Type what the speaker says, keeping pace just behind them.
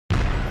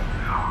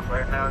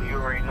right now, you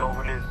already know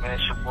what it is, man.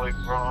 It's your boy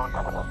Braun.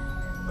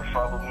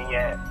 Follow me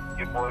at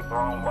your boy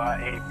Braun,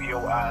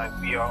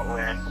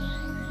 YABOIBRON.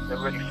 Get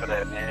ready for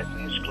that, man. It's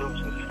an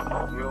exclusive.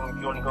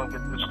 You only gonna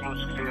get the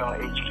exclusive here on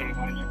HK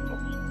Music.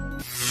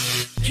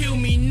 Kill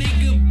me,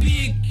 nigga,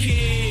 big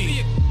king.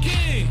 Big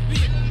king,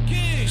 big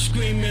king.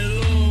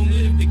 Screaming long,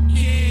 live the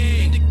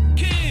king. The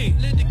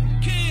king, live the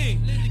king.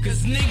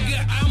 Cause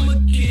nigga, I'm a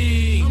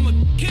king. I'm a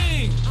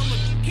king, I'm a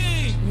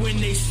king. When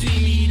they see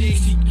me, they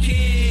see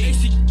king. They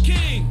see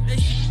king, they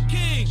see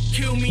king.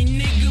 Kill me,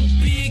 nigga,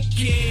 big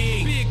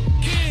king. Big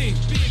king,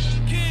 big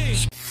king.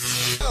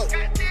 Oh.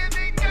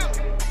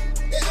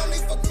 They only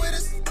fuck with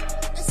us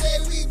and say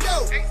we go.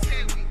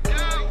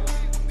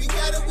 We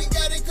got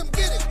it, come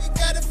get it. We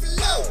got it for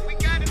low.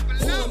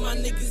 Who of my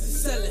niggas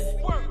is selling?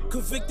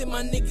 Convicted,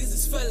 my niggas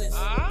is felons.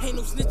 Ain't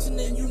no snitching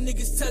and you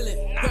niggas telling.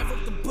 Grab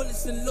up the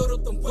bullets and load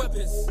up them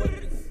weapons.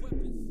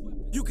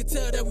 You can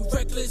tell that we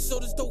reckless, so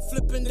this dope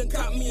flipping done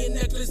caught me a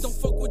necklace. Don't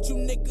fuck with you,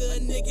 nigga, a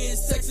nigga is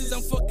sexist.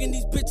 I'm fucking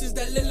these bitches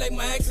that look like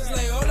my exes.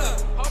 Like, hold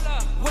up,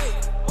 wait.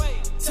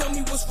 Tell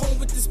me what's wrong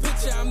with this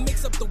picture. I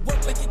mix up the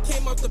work like it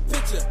came out the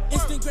picture.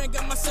 Instagram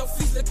got my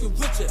selfies looking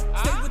richer.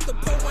 Stay with the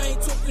pro, I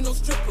ain't talking no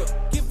stripper.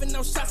 Giving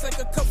out shots like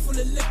a cup full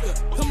of liquor.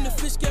 Come to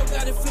fish scale,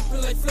 got it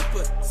flipping like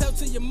flipper. Sell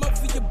to your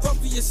mother, your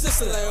brother, your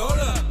sister. Like, hold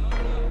up.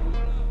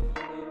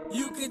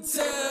 You can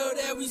tell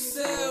that we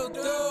sell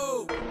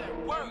dope.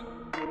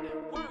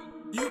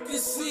 You can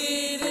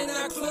see it in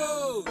our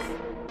clothes.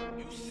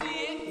 You see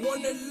it?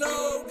 Want the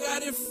low,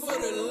 got it for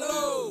the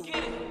low. Get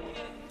it.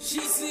 She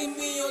see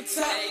me on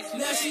top,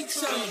 now she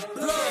tryna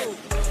blow.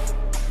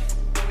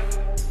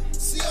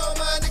 See all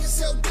my niggas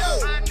sell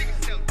dope.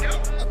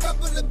 A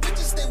couple of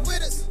bitches stay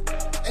with us,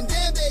 and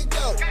then they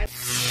go.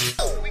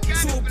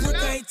 To a brick,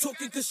 I ain't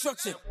talking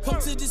construction. Come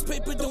to this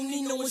paper, don't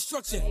need no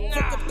instruction.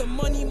 Fuck up the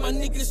money, my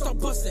niggas start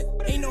busting.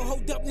 Ain't no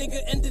hold up,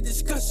 nigga, end the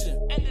discussion.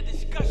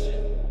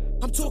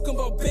 I'm talking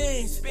about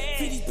bands.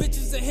 Feed these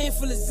bitches a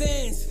handful of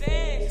Zans.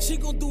 She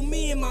gon' do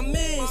me and my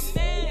mans.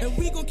 And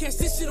we gon' catch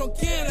this shit on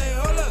camera. Like,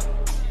 hold up.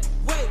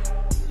 Wait,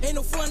 ain't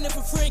no fun if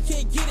a friend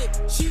can't get it.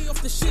 She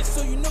off the shit,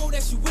 so you know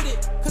that she with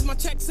it. Cause my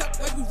check's up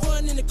like we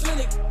run in the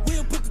clinic.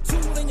 We'll put the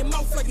tool in your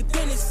mouth like a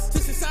dentist. To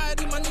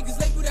society, my niggas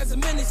labeled as a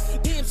menace.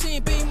 Damn, she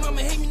ain't baby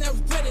mama, hate me, now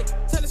regret it.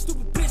 Tell a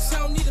stupid bitch I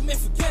don't need a man,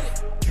 forget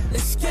it.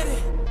 Let's get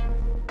it.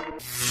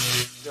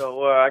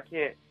 Yo,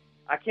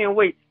 I can't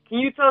wait. Can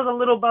you tell us a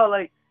little about,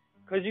 like,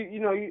 cause do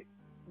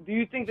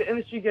you think the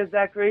industry gets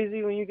that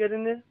crazy when you get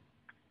in there?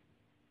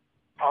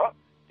 Huh?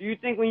 Do you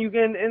think when you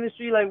get in the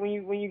industry, like when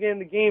you get in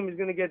the game, it's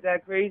gonna get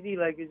that crazy?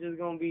 Like it's just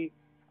gonna be,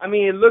 I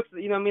mean, it looks,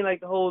 you know what I mean,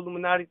 like the whole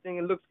Illuminati thing,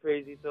 it looks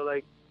crazy. So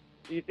like,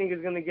 do you think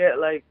it's gonna get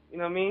like, you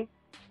know what I mean?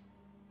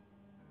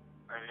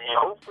 I mean,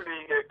 hopefully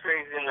it get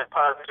crazy in a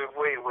positive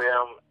way where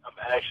I'm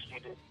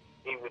actually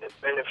able to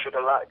benefit a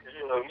lot. Cause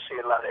you know, you see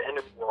a lot of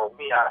interviews. Well,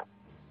 me, I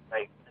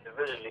like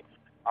individually,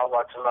 I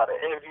watch a lot of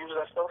interviews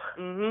and stuff.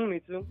 Me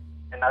too.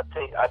 And I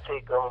take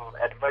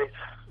advice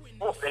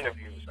from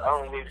interviews. I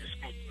don't need to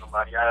speak to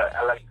nobody.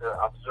 I like to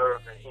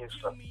observe and hear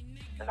stuff.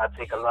 And I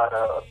take a lot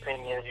of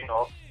opinions, you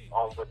know,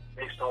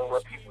 based on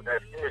what people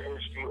that's in the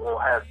industry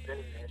or have been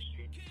in the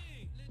industry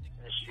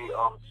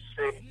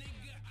say.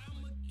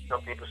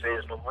 Some people say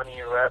there's no money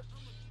in rap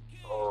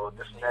or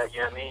this and that,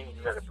 you know what I mean?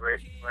 You gotta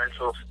branch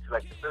off to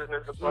like the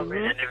business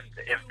department. And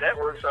if that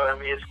works out, I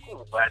mean, it's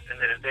cool. But at the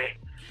end of the day,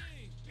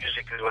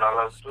 music is what I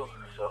love to do,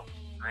 so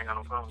I ain't got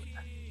no problem with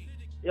that.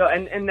 Yo,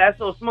 and that's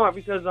so smart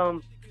because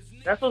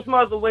that's so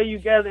smart the way you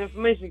gather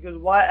information. Because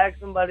why ask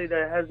somebody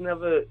that has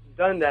never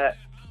done that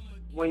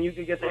when you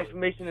could get the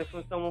information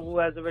from someone who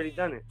has already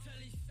done it?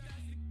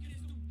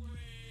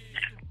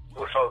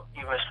 Without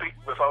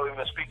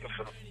even speaking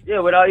to them. Yeah,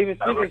 without even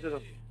speaking to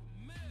them.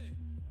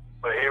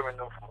 But hearing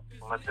them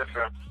from a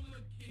different,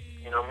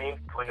 you know what I mean,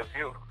 point of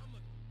view.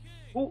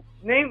 Who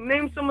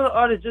name some of the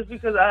artists, just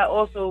because I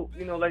also,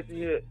 you know, like to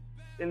hear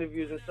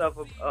interviews and stuff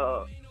of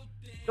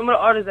some of the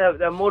artists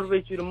that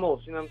motivate you the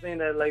most, you know what I'm saying?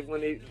 That like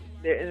when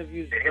their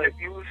interviews,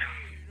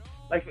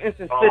 like for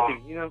instance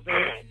 50, you know what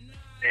I'm saying?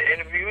 The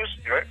interviews,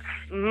 right?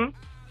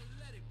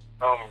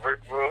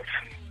 Rick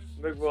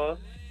Ross.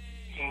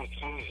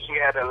 He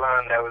had a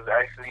line that was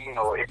actually, you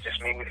know, it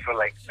just made me feel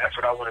like that's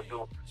what I want to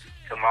do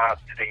to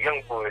the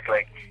young boys.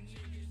 Like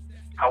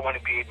I want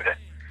to be able to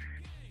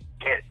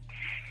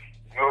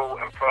grow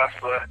and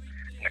prosper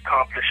and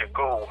accomplish a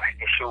goal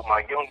and show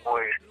my young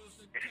boys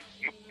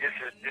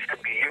this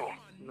could be you.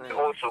 Nice. To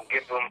also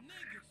give them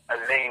a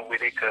lane where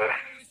they could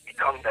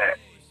become that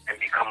and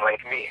become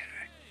like me.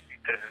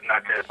 Because it's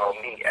not just about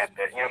me at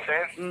that, you know what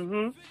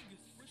I'm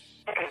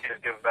saying?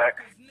 Just give back.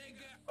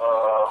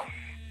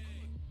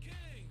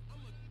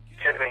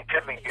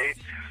 Kevin Gates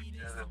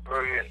is a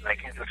brilliant, like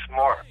he's a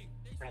smart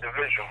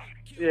individual.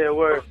 Yeah,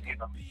 word. You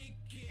know,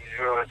 he's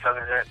real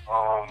intelligent.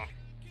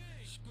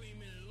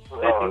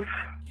 Who else?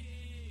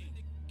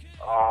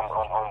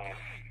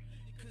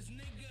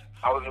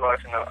 I was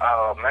watching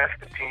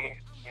Master P,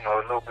 you know,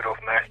 a little bit of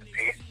Master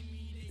P.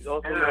 This is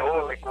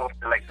all like off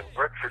the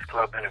Breakfast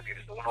Club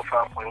interviews, the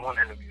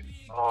 105.1 interviews.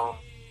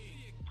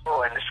 Who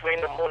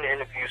mean, the morning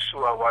interviews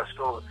too, I watch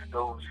those.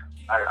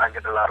 I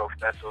get a lot off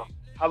that too.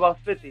 How about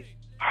 50? 50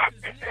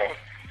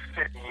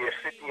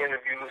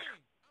 interviews.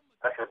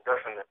 That's a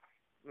definite.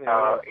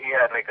 Yeah. He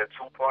had like a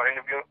 2-part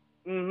interview.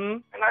 Mm-hmm.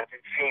 And I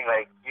just seen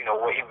like, you know,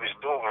 what he was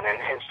doing and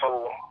his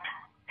whole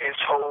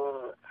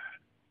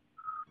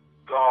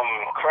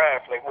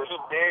craft, like what he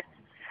did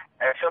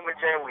at Summer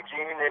Jam with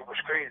Gene, it was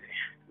crazy.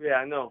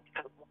 Yeah, I know.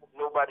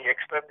 Nobody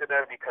expected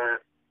that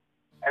because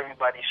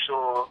everybody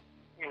saw,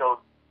 you know,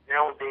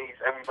 nowadays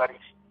everybody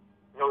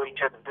know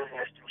each other's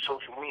business through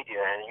social media,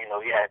 and you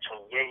know, you had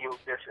Yayo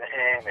dissing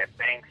him and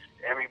Banks,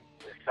 every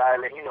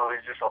silent, you know,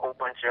 it's just a whole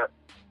bunch of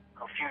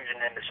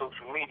confusion in the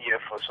social media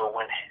for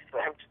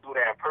him to do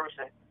that in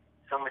person,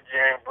 Summer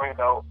Jam bring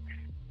out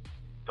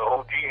the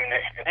OG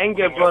unit and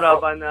get brought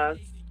out by Nas.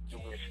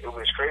 It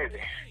was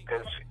crazy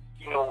because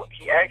you know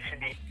he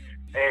actually,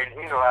 and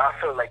you know I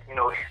feel like you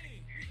know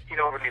he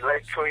don't really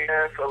like Troy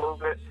Ave a little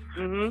bit,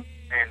 and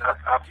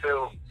I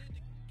feel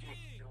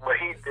what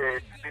he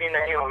did, being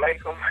that he don't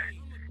like him,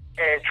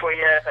 and Troy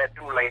Ave had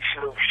to do like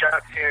little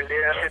shots here and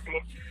there,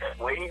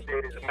 what he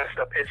did is messed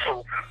up his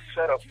whole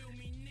setup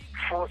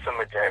for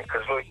Summer Jam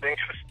because Lloyd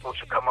Banks was supposed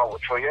to come out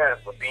with Troy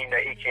Ave, but being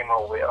that he came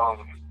out with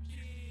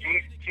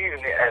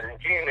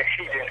G-Unit,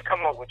 he didn't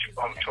come out with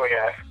Troy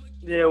Ave.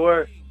 Yeah,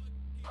 word.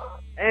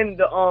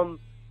 And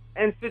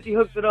and 50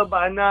 hooks it up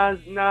by Nas,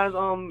 you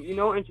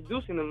know,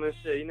 introducing him and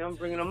shit, you know,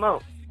 bringing him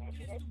out.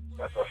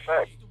 That's a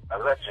fact. A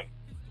legend.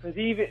 Cause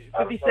he even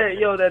 50 said,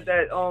 yo, that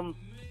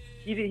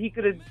he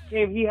could have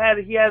came, he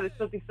had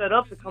something set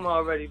up to come out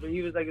already, but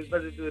he was like, it's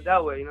better to do it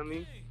that way, you know what I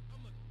mean?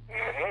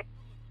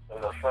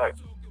 That's a fact.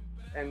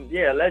 And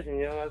yeah, legend,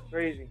 you know, that's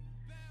crazy.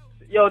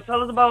 Yo,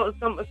 tell us about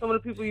some of the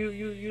people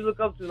you look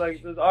up to,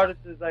 like those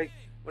artists, like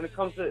when it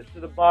comes to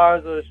the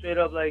bars or straight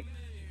up like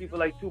people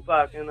like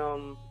Tupac and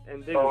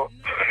Biggie. So,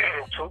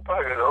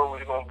 Tupac is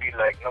always gonna be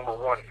like number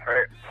one,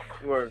 right?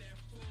 Word.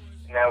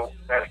 Now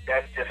that's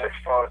just as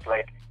far as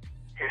like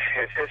his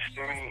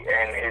history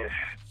and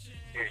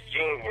his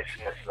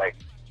geniusness. Like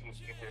he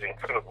was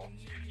incredible.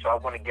 So I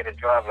want to get a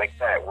drive like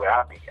that where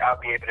I'll be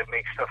able to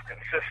make stuff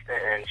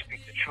consistent and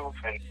speak the truth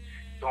and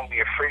don't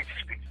be afraid to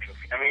speak the truth.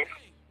 You know what I mean?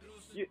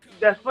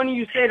 That's funny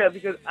you say that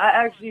because I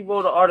actually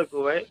wrote an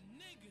article, right,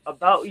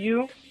 about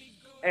you,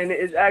 and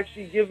it's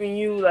actually giving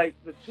you like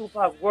the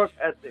Tupac work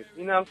ethic.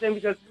 You know what I'm saying?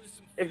 Because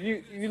if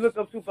you look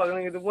up Tupac,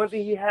 like, the one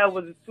thing he had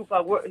was his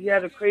Tupac work. He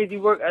had a crazy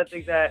work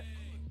ethic that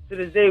to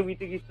this day we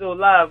think he's still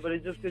alive, but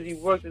it's just because he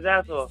worked his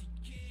ass off.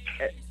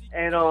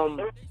 And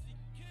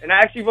I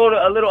actually wrote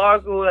a little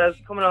article that's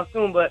coming out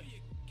soon, but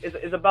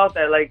it's about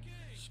that. Like,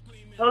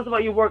 tell us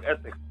about your work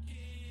ethic.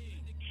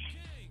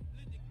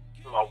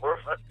 My work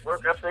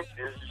ethic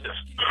is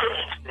just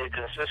stay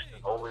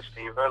consistent, always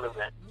stay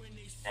relevant,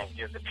 and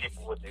give the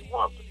people what they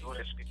want. But do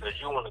this because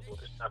you want to do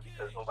this, not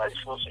because nobody's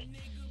forcing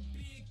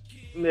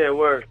you. Yeah,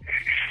 word.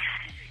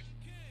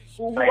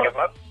 Like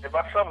if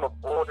I sum up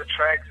all the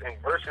tracks and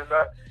verses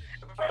I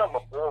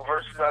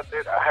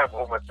did, I have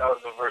over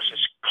 1,000 verses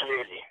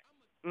clearly.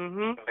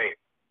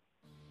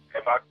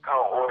 If I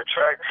count all the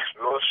tracks,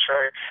 lost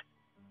tracks,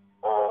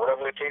 or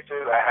whatever the case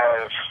is, I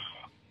have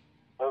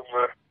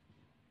over,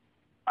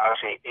 I'll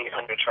say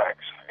 800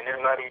 tracks, and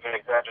it's not even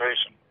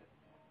exaggeration.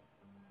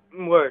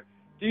 Word.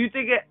 Do you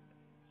think it?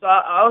 So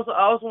I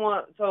also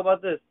want to talk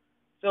about this.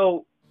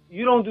 So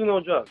you don't do no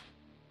drugs.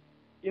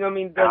 You know what I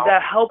mean? Does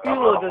that help you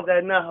or does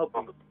that not help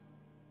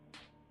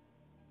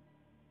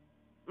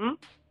you?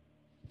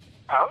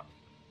 How?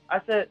 I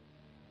said,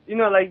 you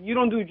know, like you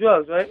don't do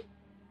drugs, right?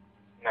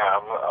 Nah,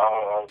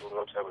 I don't do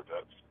no type of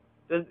drugs.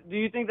 Do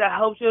you think that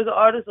helps you as an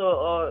artist,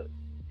 or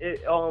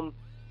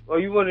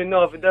you wouldn't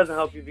know if it doesn't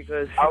help you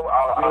because you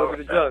don't do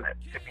the drugs?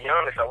 To be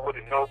honest, I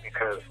wouldn't know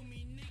because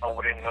I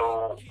wouldn't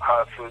know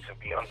how it feels to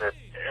be under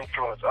the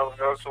influence of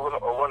drugs or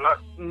whatnot.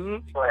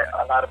 But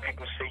a lot of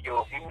people say,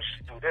 yo, if you used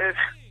to do this,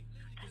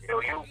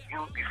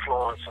 you'd be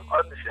flowing some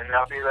others, and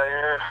I'll be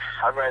like,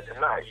 I'd rather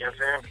not, you know what I'm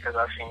saying? Because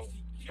I've seen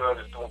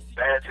drugs doing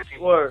bad to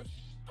people. Word.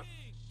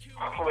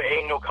 Who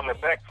ain't no coming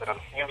back for them,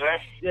 you know what I'm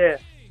saying? Yeah.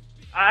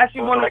 I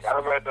actually want to... Like,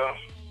 I'd rather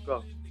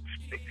go.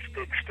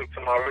 Stick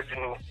to my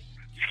original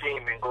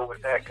scheme and go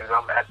with that, because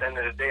at the end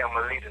of the day, I'm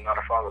a leader, not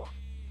a follower.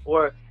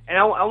 Or, and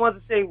I want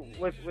to say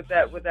with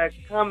that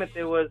comment,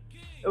 it was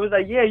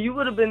like, yeah, you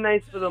would have been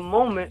nice for the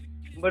moment,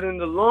 but in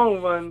the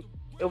long run,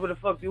 it would have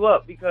fucked you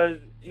up, because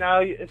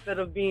now instead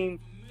of being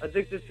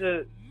addicted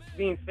to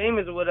being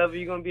famous or whatever,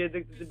 you're going to be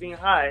addicted to being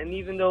high. And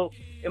even though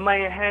it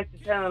might enhance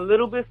your talent a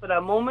little bit for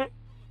that moment,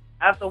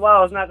 after a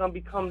while, it's not going to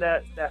become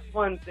that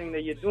fun thing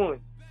that you're doing.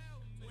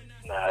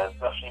 Nah, it's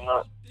definitely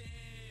not.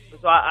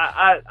 So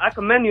I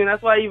commend you, and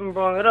that's why I even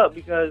brought it up,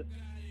 because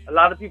a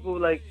lot of people,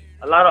 like,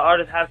 a lot of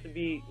artists have to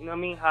be, you know what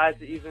I mean, high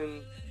to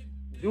even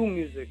do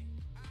music.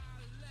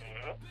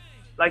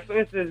 Like, for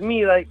instance,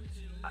 me, like,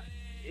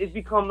 it's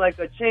become like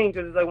a chain,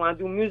 because it's like when I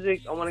do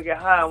music, I want to get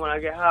high. When I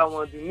get high, I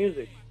want to do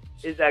music.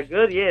 Is that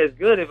good? Yeah, it's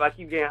good if I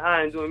keep getting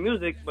high and doing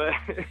music, but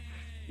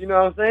you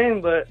know what I'm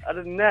saying? But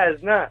other than that,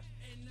 it's not.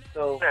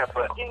 So yeah,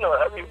 but you know,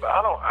 I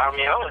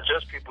don't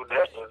judge people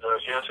that do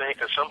drugs. You know what I'm saying?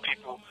 Because some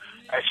people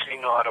actually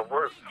know how to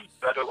work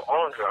better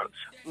on drugs.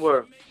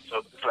 work. So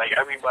it's like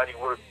everybody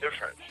works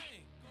different.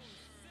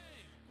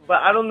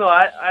 But I don't know.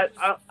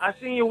 I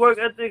seen your work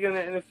ethic, and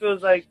it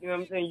feels like, you know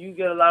what I'm saying, you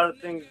get a lot of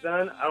things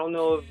done. I don't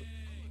know if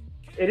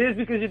it is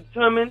because you're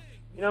determined,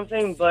 you know what I'm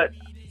saying, but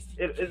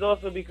it's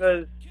also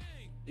because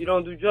you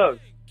don't do drugs,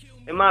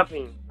 in my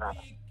opinion.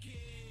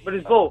 But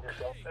it's both.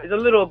 It's a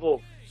little of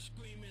both.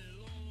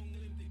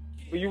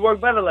 But you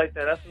work better like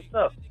that. That's what's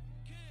up.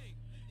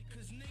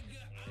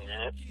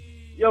 Yeah.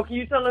 Yo, can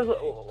you tell us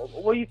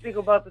what you think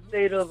about the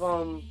state of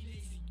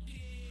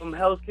from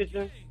Hell's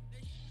Kitchen,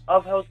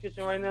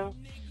 right now?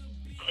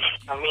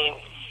 I mean,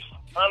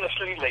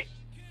 honestly, like,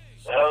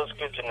 the Hell's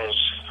Kitchen is,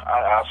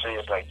 I'll say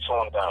it's like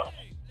torn down.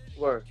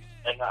 Word.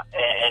 And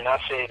I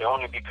say it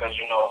only because,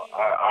 you know,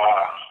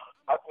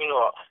 I you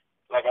know,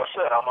 like I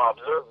said, I'm an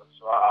observer,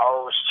 so I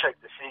always check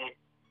to see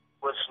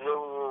what's new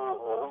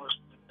or who's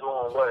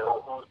doing what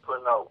or who's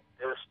putting out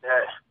this,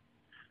 that.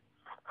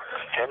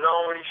 And I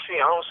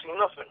don't see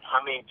nothing.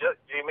 I mean,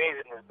 Jay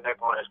Mason is back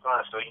on his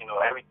grind, so, you know,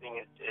 everything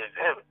is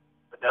him.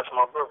 But that's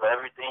my brother.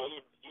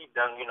 Everything he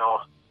done, you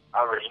know,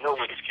 I already know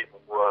what he's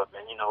capable of,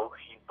 and, you know,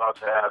 he's about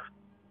to have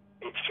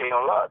HK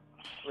on lock.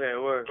 Yeah,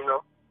 word. You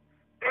know?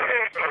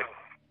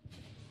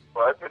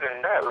 But other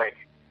than that, like,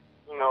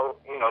 you know,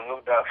 No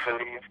Doubt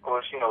Philly, of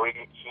course, you know, he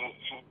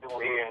do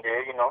here and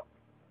there, you know.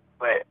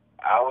 But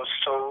I was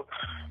told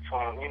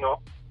from, you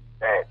know,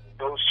 that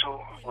those two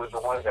was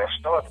the ones that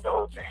started the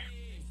whole thing.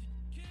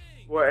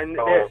 Well, and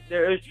So,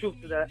 there is truth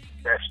to that.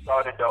 that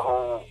started the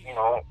whole, you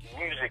know,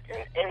 music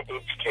in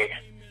HK,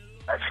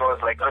 as far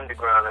as like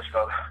underground and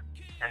stuff.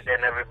 And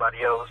then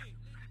everybody else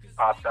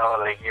popped out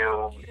like,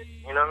 yo,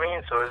 you know what I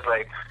mean? So it's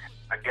like,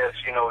 I guess,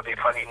 you know, they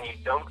probably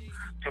need them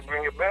to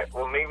bring it back,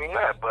 or maybe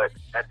not. But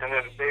at the end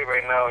of the day,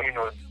 right now, you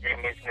know, Jay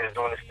Mason is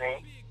doing his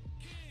thing.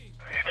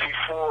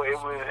 Before it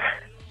was,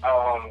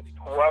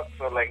 who I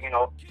felt like, you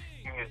know,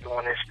 he was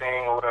doing his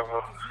thing or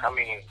whatever. I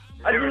mean,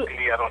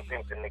 lyrically, I don't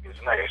think the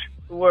nigga's nice.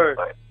 Word.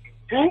 But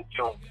Who?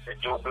 the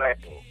Joe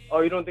Black dude.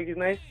 Oh, you don't think he's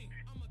nice?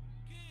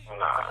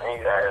 Nah,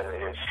 ain't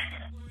that.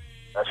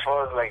 As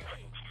far as like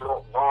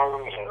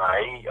wrong with me, nah,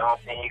 I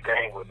don't think he can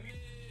hang with me.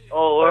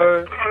 Oh,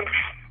 word.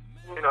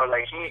 You know,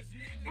 like he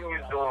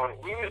was doing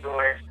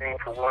his thing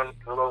for a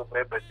little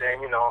bit, but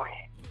then, you know, he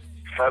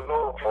fell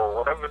off or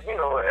whatever. You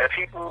know,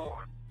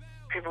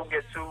 people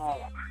get too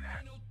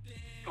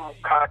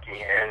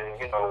cocky, and,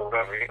 you know,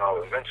 whatever. You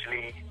know,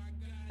 eventually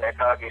that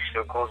cocky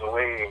still goes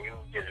away, and you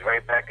get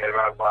right back at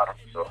rock bottom.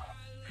 So,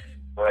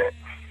 but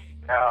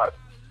now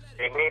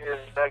they made this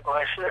back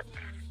on shit,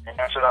 and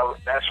that's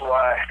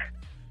why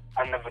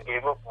I never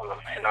gave up on him,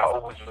 and I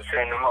always was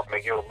setting him up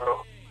like, yo,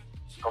 bro,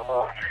 come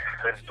on,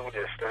 let's do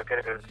this, let's get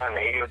it done.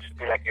 And he'll just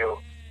be like, yo,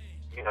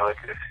 you know, it's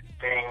just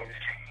things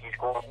he's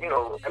going, you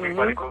know,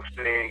 everybody goes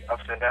through their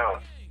ups and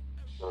downs.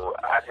 So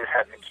I just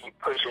have to keep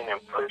pushing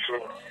and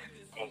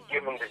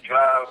give him the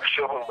drive,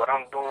 show him what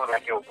I'm doing,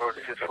 like, yo, bro,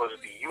 this is supposed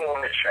to be you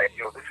on this track,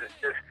 yo, this is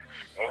this.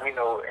 And, you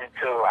know,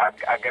 until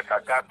I guess I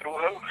got through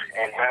him,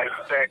 and now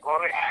he's back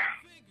on it.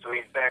 So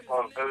he's back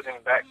on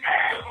building back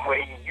what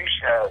he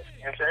used to have,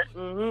 you know what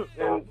I'm saying?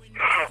 So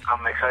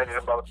I'm excited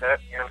about that,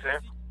 you know what I'm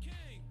saying?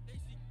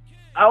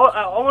 I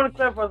want to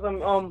clarify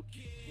something.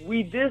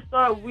 We did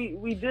start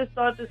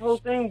this whole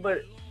thing,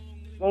 but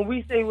when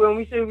we say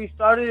we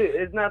started,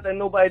 it's not that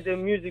nobody did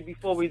music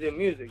before we did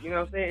music. You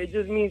know what I'm saying? It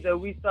just means that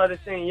we started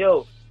saying,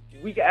 yo,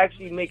 we can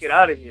actually make it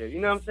out of here. You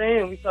know what I'm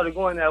saying? We started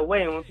going that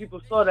way, and when people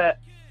saw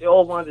that, they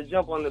all wanted to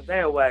jump on the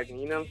bandwagon.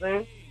 You know what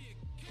I'm saying?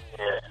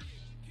 Yeah.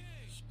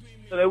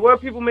 So there were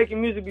people making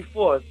music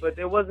before us, but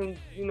there wasn't,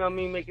 you know what I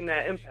mean, making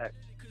that impact.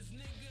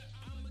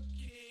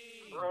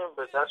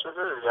 But that's what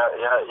it is.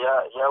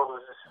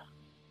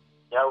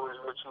 Y'all was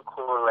what you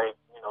call, like,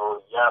 you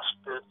know, y'all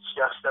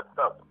stepped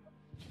up.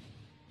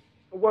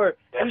 Word.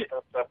 Y'all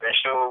stepped up and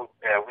showed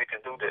that we can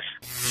do this.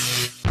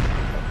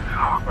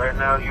 Right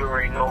now, you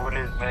already know what it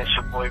is, man. It's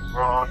your boy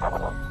Braun.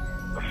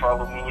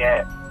 Follow me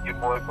at your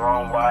boy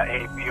Braun,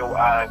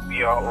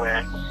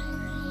 YABOIBRON.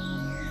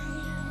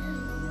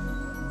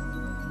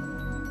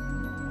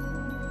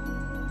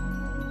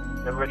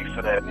 Get ready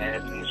for that, man.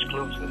 It's an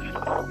exclusive.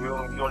 You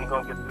only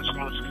gonna get the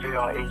exclusive here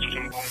on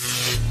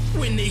HK.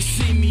 When they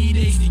see me,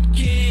 they see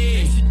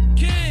king.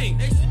 King.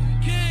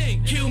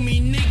 King. Kill me,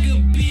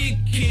 nigga, be a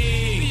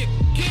king. Be a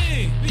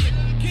king. Be a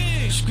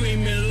king.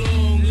 Screaming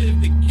long, live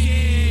the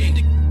king.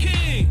 The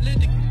king. Live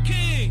the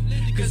king.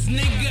 Cause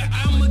nigga,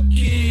 I'm a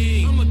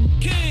king. I'm a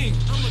king.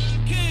 I'm a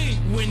king.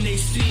 When they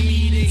see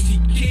me, they see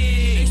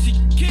king. They see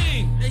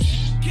king. They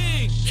see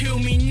king. Kill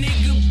me,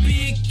 nigga,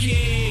 be a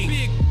king. Be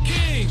a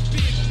king. Be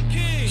a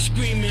king.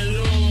 Screaming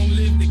long,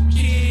 live the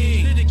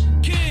king. Live the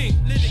king.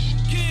 Live the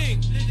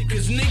king.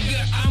 Cause nigga,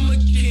 I'm a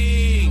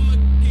king.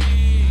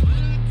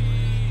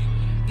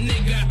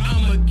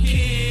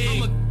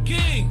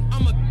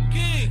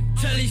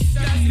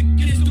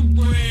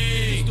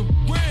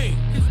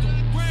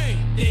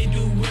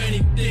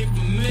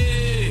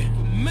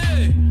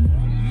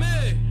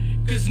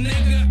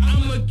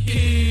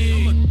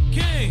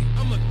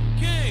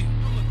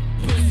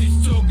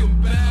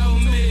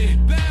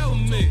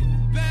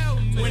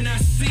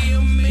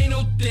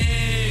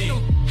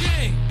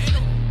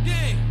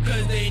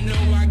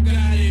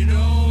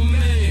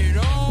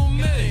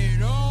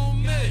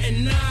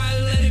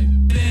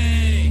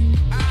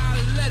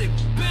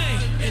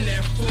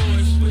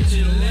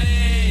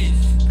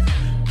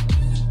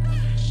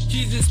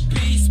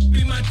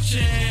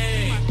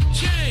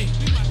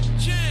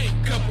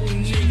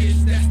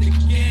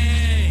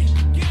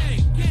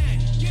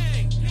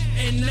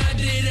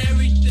 did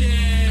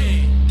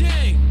everything.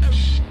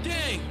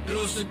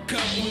 Lost a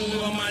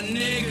couple of my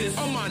niggas.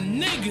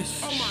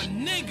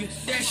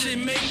 That shit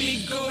make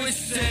me go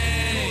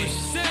insane.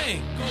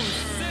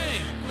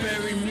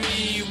 Bury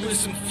me with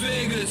some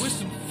figures.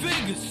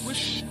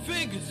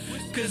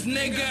 Cause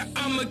nigga,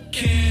 I'm a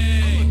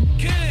king.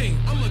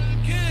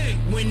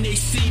 When they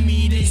see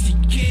me, they see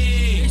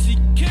king.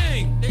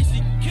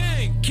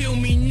 Kill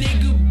me,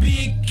 nigga, be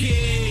a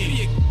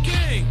king.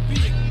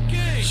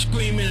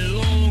 Screaming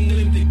long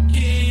live the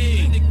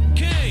king.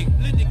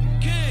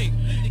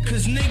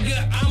 Cause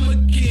nigga, I'm a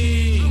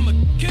king.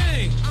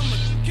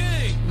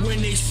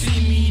 When they see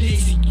me, they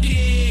see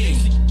king.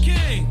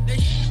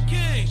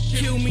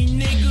 Kill me,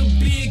 nigga,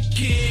 be a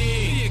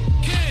king.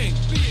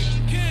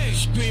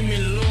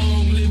 Screaming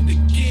long live the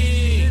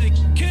king.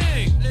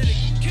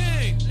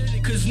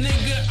 Cause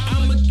nigga,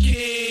 I'm a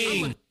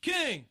king.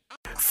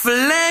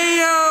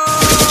 Filet-o.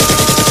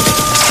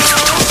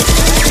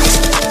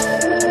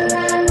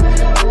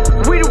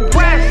 We the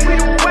West.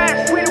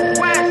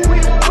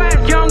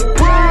 Young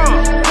Braun.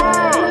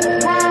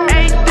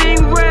 Anything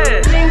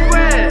red.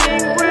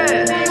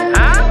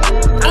 Huh?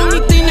 Only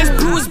thing that's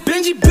blue is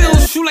Benji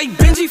bills. Shoot like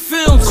Benji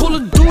films. Call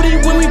of Duty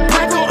when we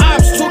back on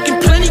ops. Talking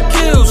plenty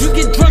kills. You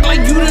get drugged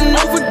like you done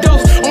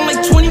overdose on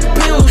like 20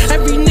 pills.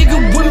 Every nigga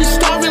with me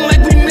starving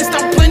like we missed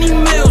out plenty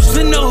meals.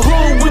 In the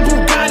hood with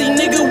Bugatti,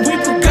 nigga. We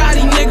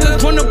Bugatti, nigga.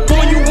 Run up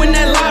on you in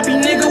that lobby,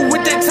 nigga.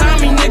 With that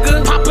Tommy,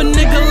 nigga. Pop a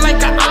nigga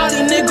like a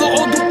Audi, nigga.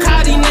 Or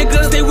Ducati,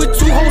 nigga. Stay with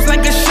two hoes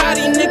like a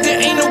shotty, nigga.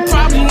 Ain't no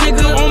problem,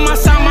 nigga. On my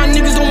side, my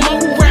niggas don't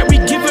mumble rap. We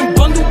giving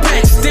bundle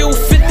packs. Still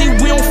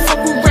 50, we don't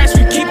fuck with rats.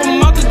 We keep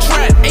them out the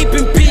trap. Ape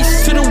and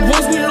peace to the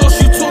ones we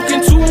lost. You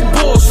talking to a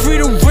boss. Free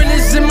the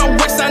renters in my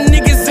West Side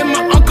niggas and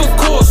my uncle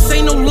course.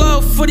 Ain't no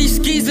love for these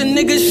skeezer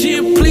niggas.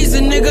 Shit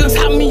pleasing, nigga.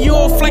 Top me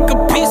off like a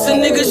pizza,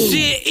 nigga.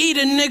 Shit eat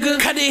a nigga.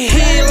 Cut it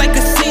here like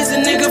a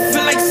season, nigga.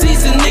 Feel like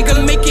season, nigga.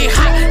 Make it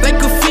hot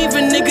like a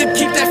fever, nigga.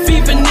 Keep that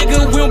fever,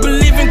 nigga. We don't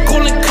believe in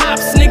calling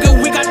cops, nigga.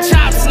 We got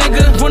chops,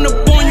 nigga. Run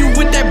up on you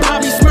with that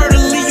Bobby Smurder,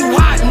 leave you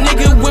hot,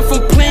 nigga. Went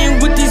from playing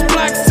with these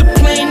blocks to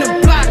playing the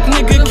block,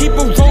 nigga. Keep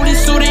a rollie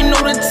so they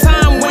know the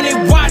time when they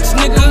watch,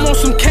 nigga. On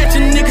some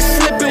catching niggas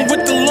slipping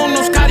with the long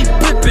nose Scottie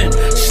Pippen.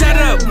 Shut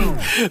up,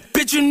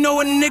 bitch, you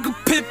know a nigga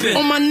pippin'.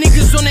 All my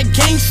niggas on that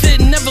gang shit,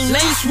 never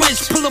lane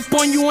switch. Pull up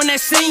on you on that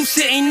same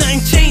shit, ain't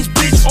nothing changed,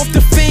 bitch. Off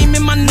the fame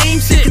in my name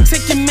shit, can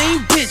take your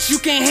main bitch. You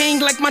can't hang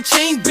like my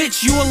chain,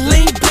 bitch. You a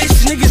lame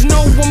bitch. Niggas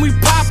know when we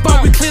pop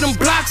out, we clear them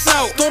blocks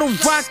out. Throw the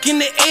rock in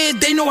the air,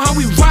 they know how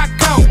we rock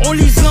out. All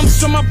these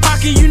lumps on my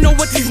pocket, you know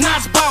what these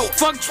knots bout.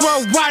 Fuck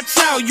 12, watch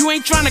out, you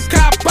ain't tryna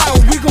cop out.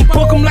 We gon'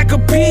 poke him like a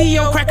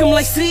P.O., crack him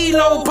like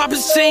CeeLo. Pop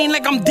his chain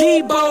like I'm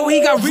Debo,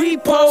 he got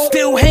repo.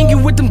 Still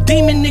hanging with them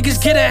demon niggas,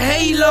 get a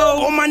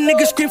halo. All my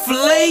niggas scream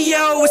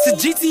Filet-o, it's a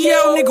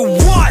GTO, nigga,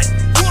 what?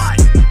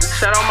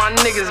 Shout out my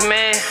niggas,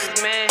 man.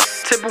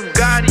 Tip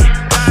Bugatti,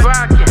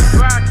 rockin'.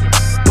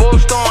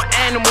 Bullstorm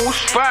animals,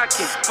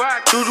 rockin'.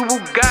 Juju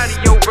Bugatti,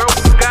 yo, real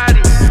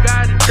Bugatti.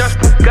 Just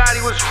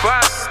Bugatti was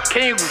rockin'.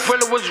 King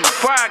Gorilla was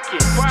rockin'.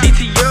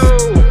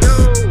 GTO.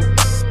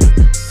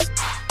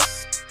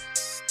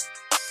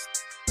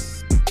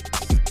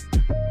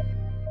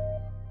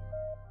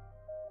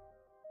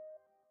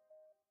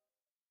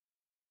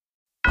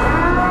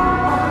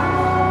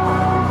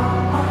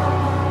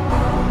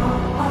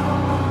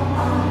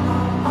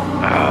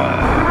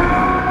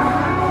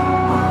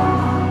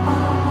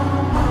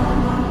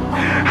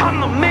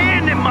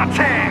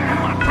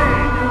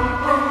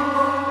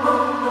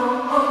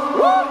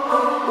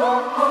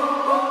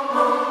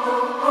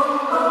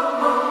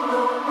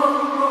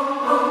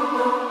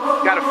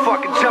 Gotta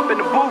fucking jump in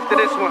the booth to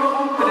this one.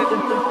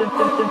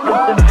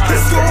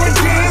 It's going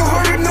down,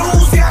 heard the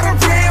news, got a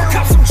ram,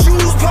 cop some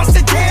jewels, bust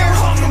it down.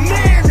 I'm the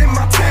man in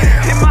my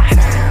town.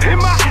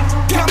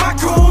 Got my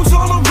goons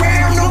all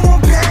around, no one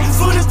paying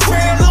for the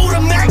crown. Load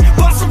a Mac,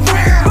 bust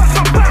around.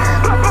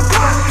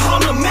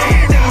 I'm the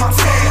man in my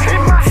town.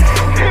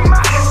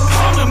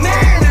 I'm the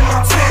man in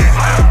my town.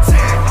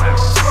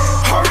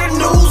 Heard the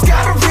news,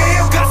 got a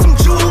ram, got some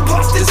jewels,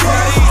 bust it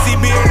down. Easy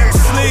being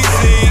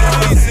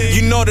sleazy.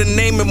 You know the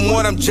name and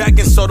what I'm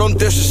jacking, so don't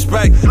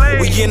disrespect.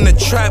 We in the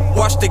trap,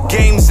 watch the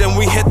games and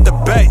we hit the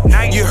bet.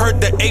 You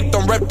heard the ape,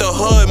 don't rep the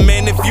hood,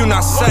 man, if you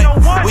not set.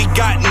 We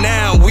got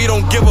now, we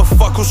don't give a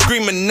fuck who's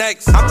screaming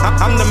next.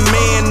 I'm the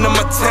man of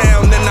my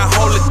town and I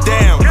hold it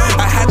down.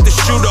 I had to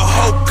shoot a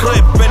whole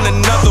clip in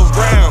another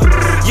round.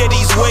 Yeah,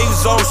 these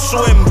waves don't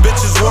swim,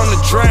 bitches wanna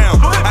drown.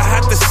 I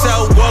had to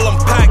sell well on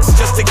packs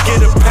just to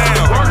get a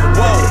pound.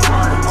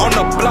 Whoa, on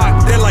the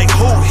block, they're like,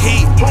 who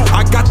he?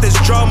 I got this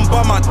drum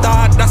by my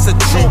thigh, that's a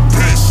true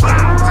piece.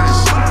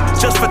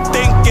 Just for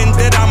thinking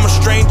that I'm a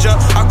stranger,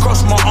 I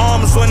cross my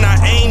arms when I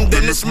aimed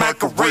in this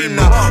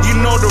Macarena. You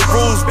know the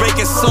rules,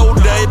 baking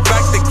soda, it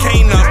back to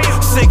Cana.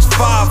 6'5",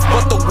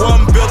 but the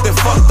one building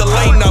fuck the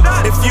lane up.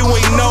 If you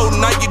ain't know,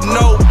 now you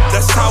know,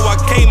 that's how I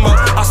came up.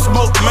 I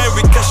smoked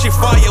Mary cause she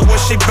fire when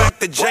she back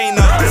to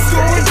Jana. It's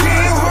going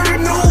down, heard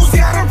the news,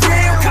 got a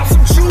ram, cop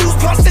some jewels,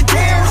 bust it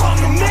down.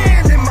 I'm the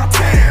man in my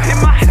town.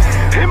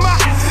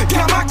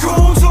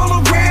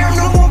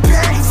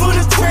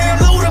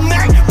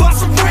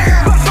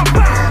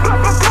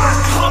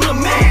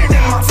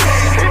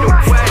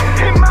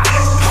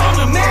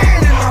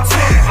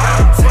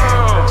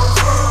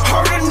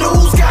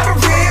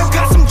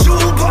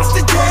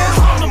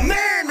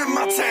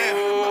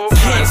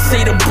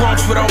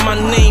 Bronx without my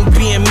name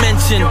being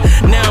mentioned.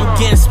 Now I'm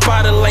getting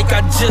spotted like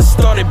I just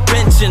started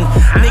benching.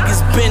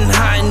 Niggas been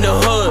high in the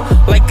hood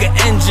like an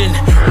engine.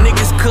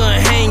 Niggas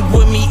couldn't hang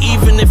with me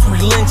even if we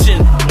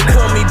lynching.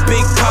 Call me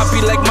Big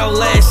Poppy like my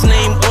last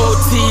name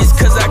Ortiz,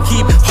 cause I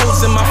keep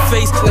hoes in my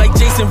face like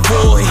Jason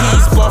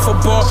Voorhees. Bar for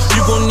bar,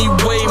 you gon' need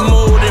way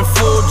more than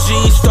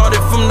 4G's.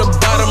 Started from the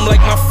bottom like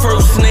my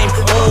first name,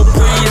 All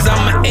Breeze.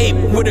 I'm an ape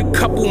with a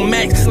couple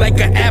Macs like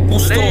an Apple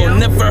store.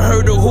 Never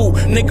heard of who,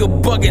 nigga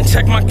bugging,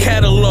 check my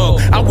catalog.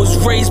 I was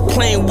raised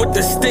playing with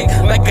the stick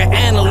like an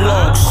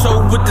analog.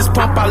 So with this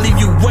pump I leave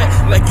you wet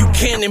like you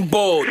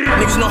cannonball.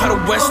 Niggas know how to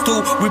West do.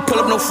 We pull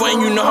up no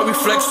friend, you know how we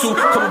flex too.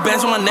 Couple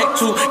bands on my neck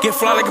too. Get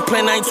fly like a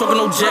plane, I ain't talking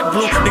no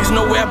JetBlue. Niggas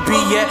know where I be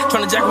at,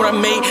 tryna jack what I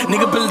made.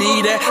 Nigga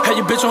believe that. Had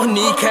your bitch on her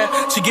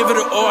kneecap. She give it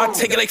all, I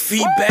take it like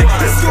feedback.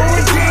 It's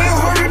going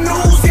down, heard the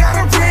news, got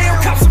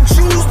around. Cop some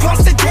shoes,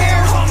 busted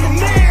down. I'm the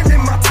man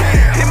in my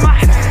town.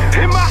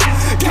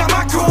 Got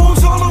my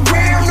goons all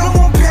around. No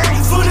more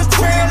paying for the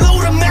crowd.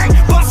 Load a Mac,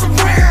 bust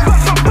around.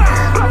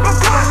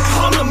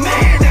 I'm the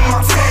man in my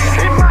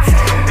town.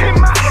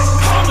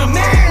 I'm the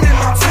man in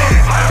my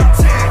town.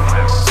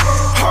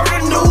 Heard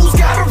the news,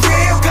 got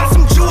around. Got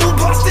some jewels,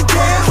 busted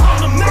down. I'm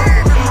the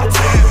man in my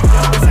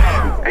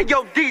town. Hey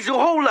yo, Diesel,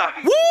 hold up.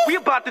 We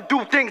about to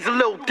do things a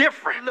little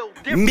different.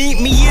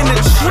 Meet me in the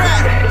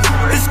trap.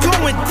 It's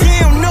going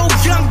down, no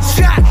young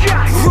jock.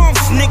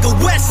 Bronx nigga,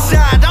 West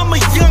Side, I'm a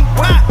young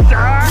pop.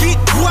 Get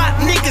guap,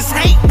 niggas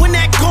hate when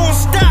that gon'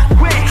 stop.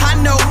 I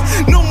know,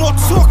 no more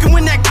talking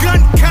when that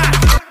gun cock.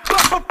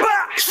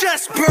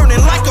 Chest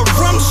burning like a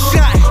rum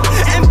shot.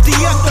 Empty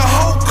up the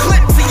whole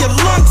clip till your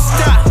lungs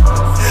stop.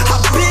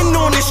 I've been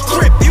on this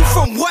trip, you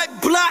from what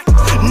block?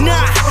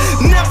 Nah,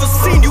 never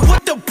seen you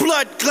with the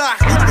blood clock.